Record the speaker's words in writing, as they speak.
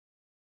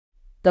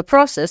The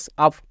process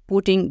of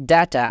putting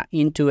data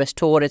into a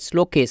storage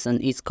location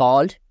is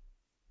called.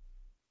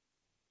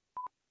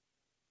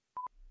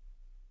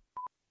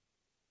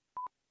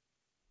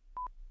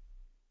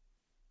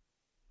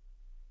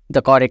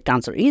 The correct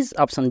answer is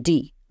option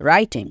D,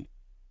 writing.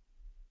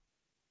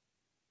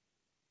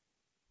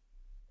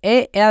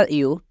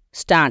 ALU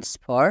stands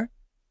for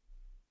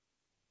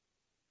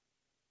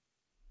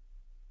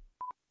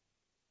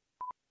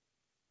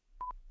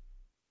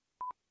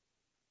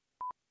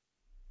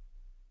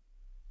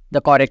The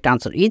correct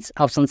answer is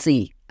option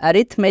C,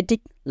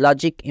 arithmetic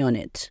logic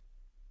unit.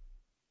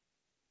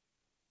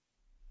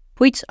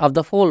 Which of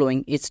the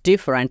following is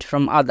different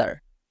from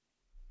other?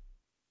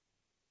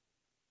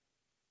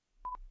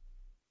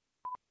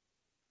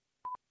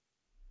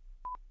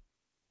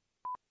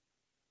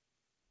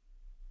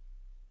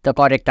 The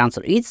correct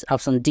answer is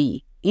option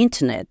D,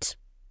 Internet.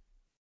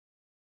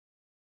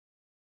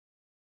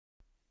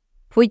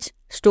 Which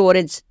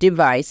storage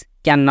device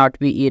cannot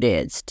be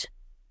erased?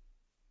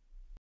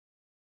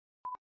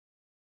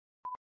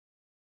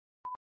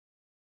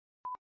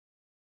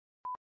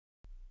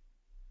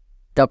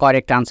 The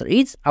correct answer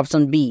is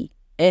option B,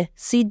 a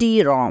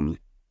CD-ROM.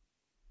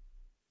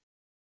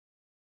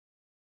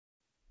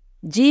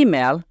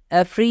 Gmail,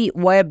 a free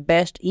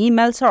web-based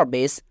email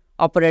service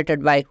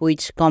operated by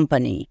which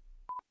company?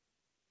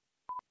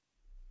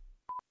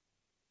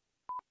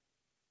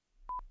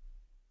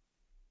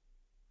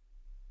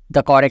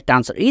 The correct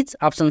answer is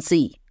option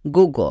C,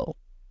 Google.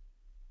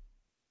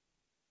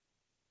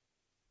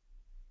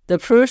 The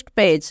first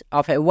page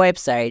of a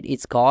website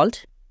is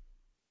called.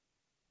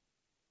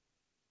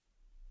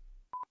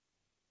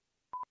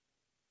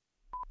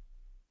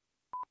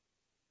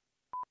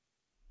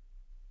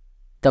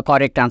 The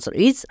correct answer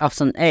is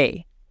option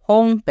A,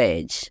 home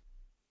page.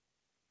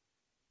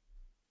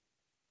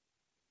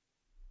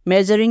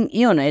 Measuring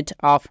unit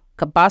of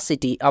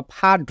capacity of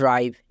hard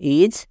drive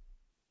is.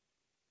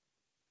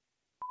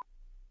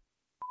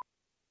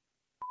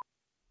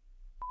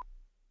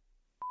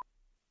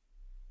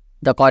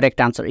 The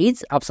correct answer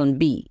is option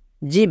B,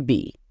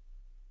 GB.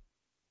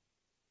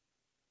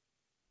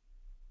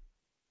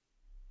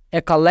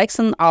 A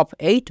collection of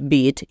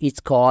 8-bit is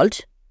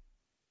called.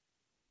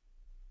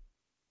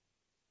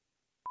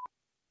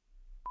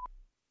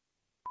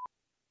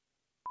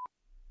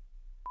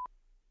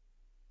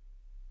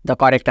 The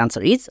correct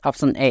answer is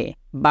option A,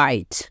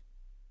 byte.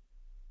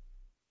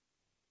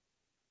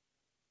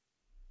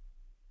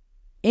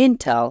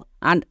 Intel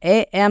and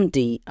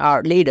AMD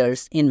are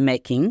leaders in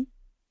making.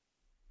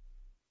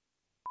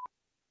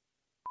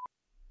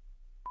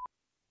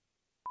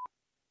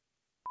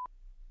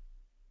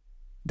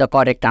 The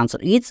correct answer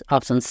is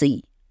option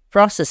C,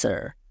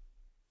 processor.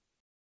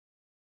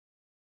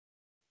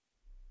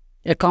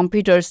 A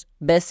computer's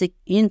basic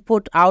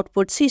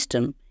input-output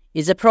system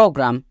is a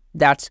program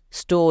that's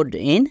stored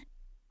in.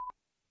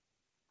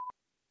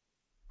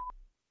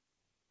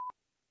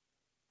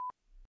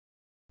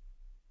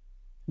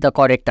 The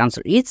correct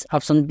answer is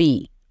option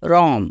B,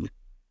 ROM.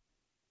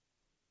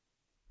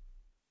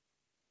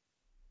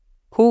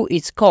 Who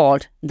is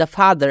called the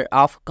father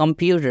of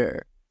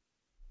computer?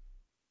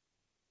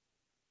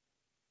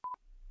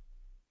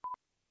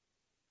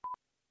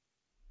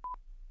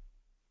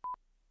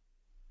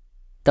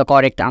 The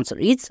correct answer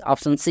is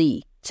option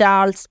C,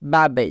 Charles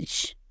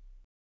Babbage.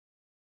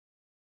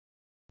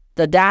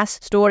 The dash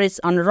storage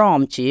on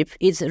ROM chip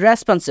is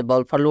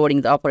responsible for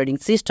loading the operating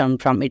system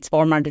from its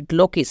formatted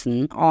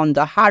location on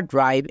the hard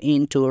drive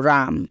into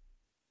RAM.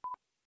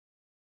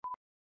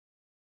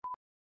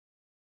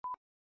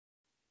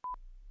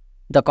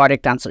 The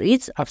correct answer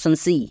is option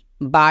C,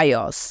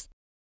 BIOS.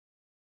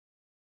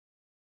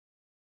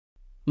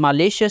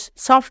 Malicious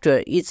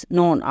software is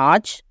known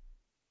as.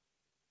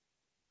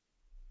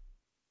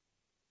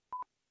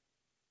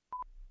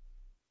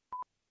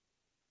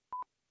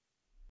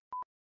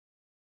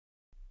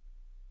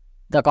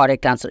 The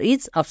correct answer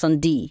is option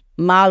D,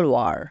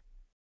 malware.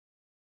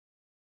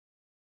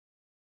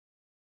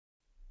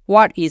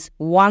 What is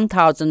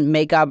 1000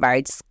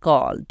 megabytes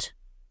called?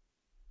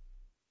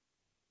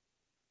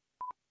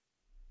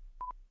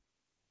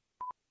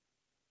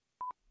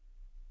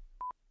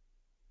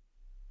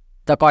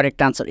 The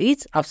correct answer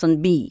is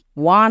option B,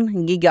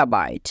 1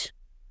 gigabyte.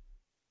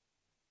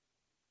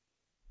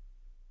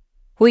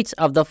 Which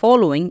of the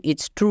following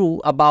is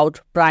true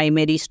about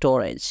primary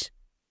storage?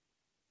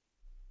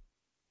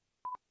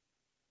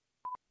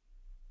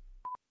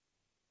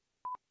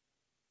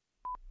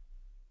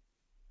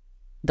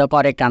 The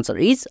correct answer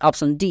is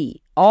option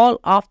D, all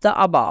of the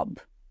above.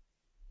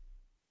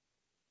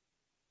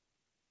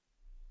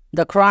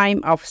 The crime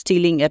of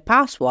stealing a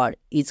password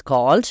is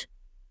called.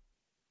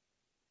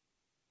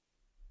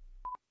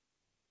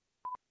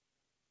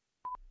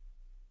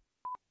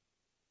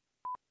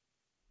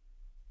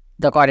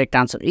 The correct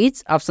answer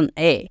is option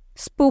A,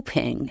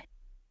 spoofing.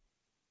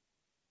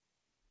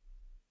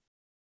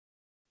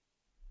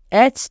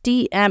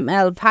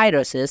 HTML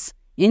viruses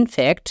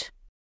infect.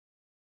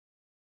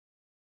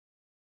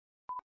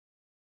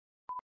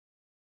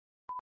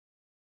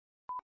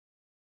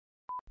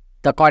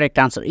 The correct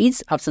answer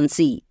is option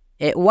C,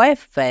 a web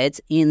page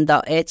in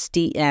the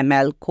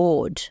HTML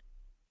code.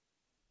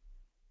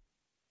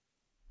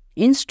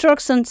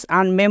 Instructions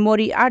and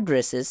memory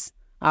addresses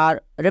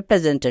are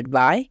represented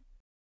by.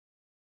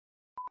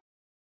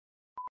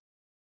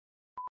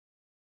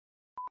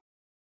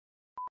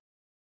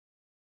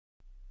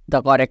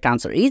 The correct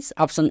answer is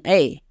option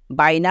A,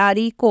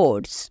 binary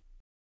codes.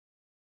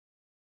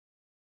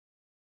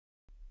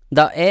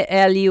 The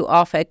ALU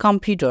of a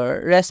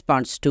computer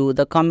responds to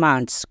the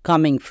commands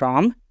coming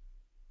from.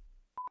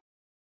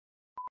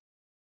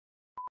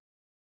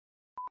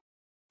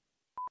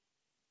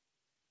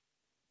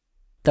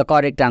 The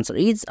correct answer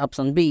is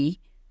option B,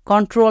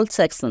 control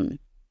section.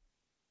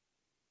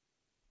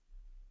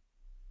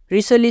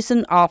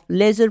 Resolution of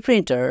laser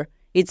printer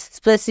is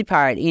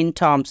specified in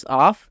terms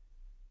of.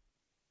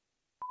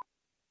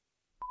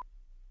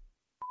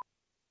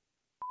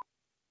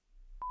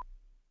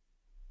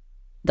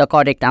 The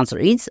correct answer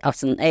is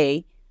option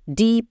A,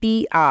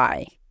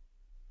 DPI.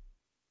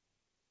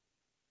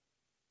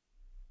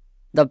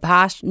 The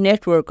vast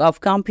network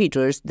of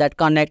computers that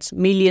connects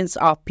millions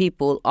of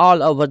people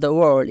all over the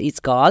world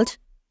is called.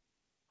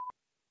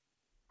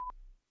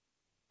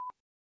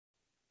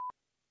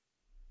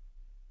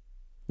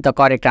 The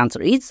correct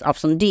answer is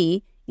option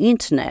D,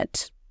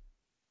 Internet.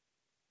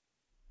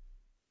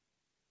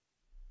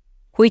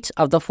 Which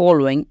of the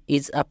following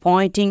is a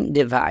pointing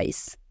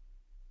device?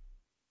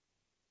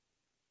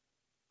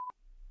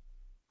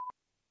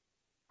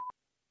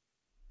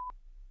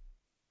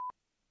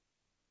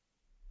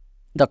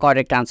 The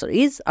correct answer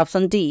is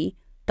option D,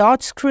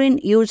 touchscreen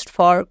used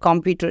for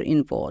computer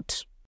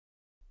input.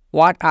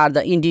 What are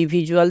the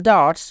individual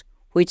dots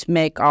which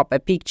make up a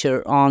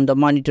picture on the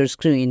monitor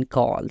screen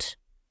called?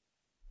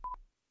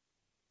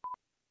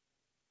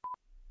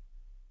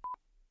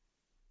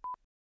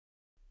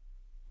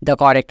 The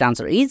correct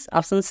answer is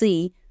option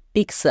C,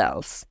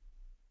 pixels.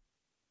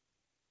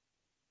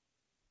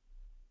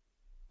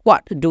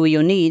 What do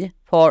you need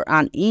for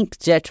an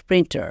inkjet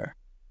printer?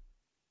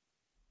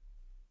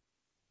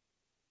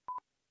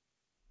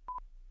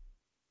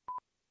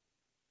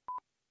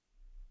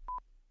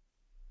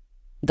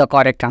 The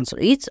correct answer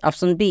is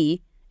option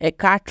B, a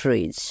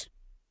cartridge.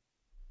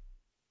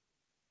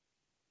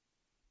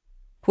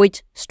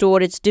 Which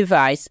storage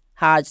device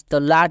has the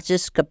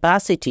largest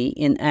capacity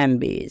in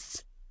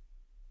MBs?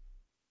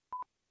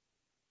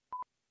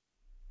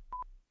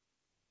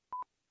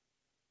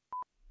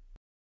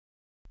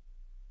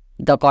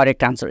 The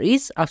correct answer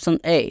is option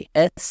A,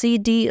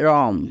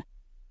 CD-ROM.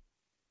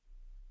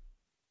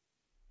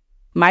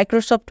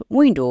 Microsoft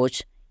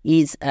Windows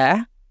is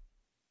a.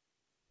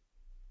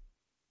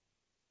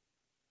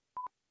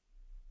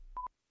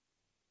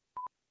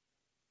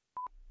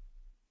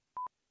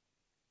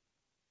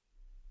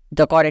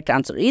 The correct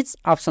answer is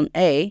option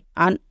A,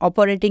 an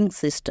operating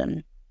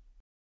system.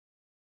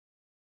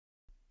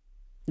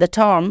 The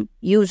term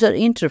user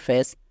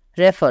interface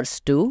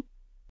refers to.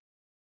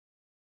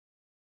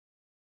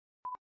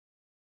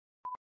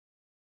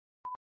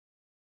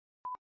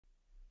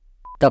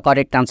 The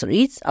correct answer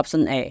is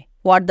option A,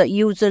 what the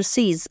user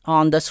sees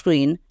on the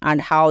screen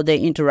and how they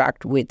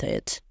interact with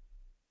it.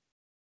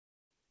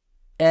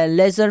 A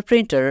laser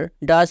printer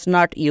does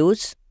not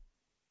use.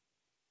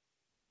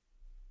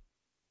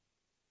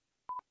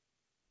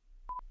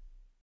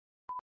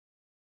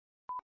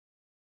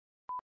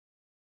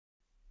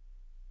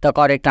 The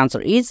correct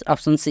answer is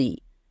option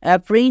C, a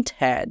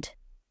printhead.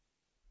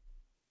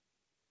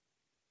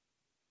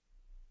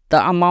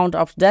 The amount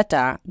of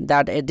data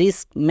that a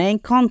disk may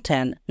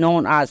contain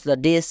known as the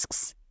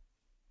disks.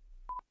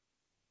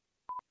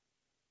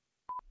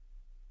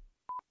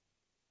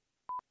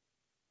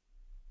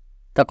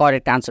 The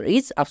correct answer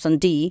is option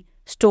D,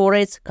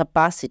 storage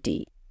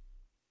capacity.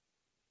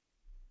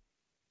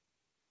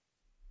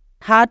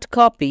 Hard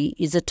copy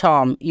is a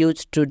term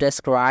used to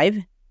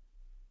describe.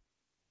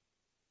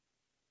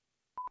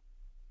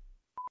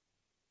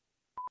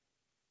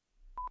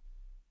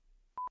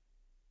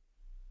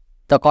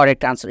 The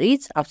correct answer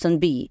is option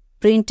B,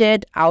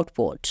 printed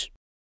output.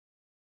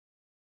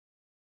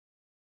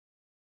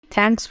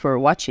 Thanks for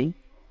watching.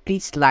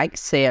 Please like,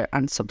 share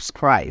and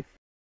subscribe.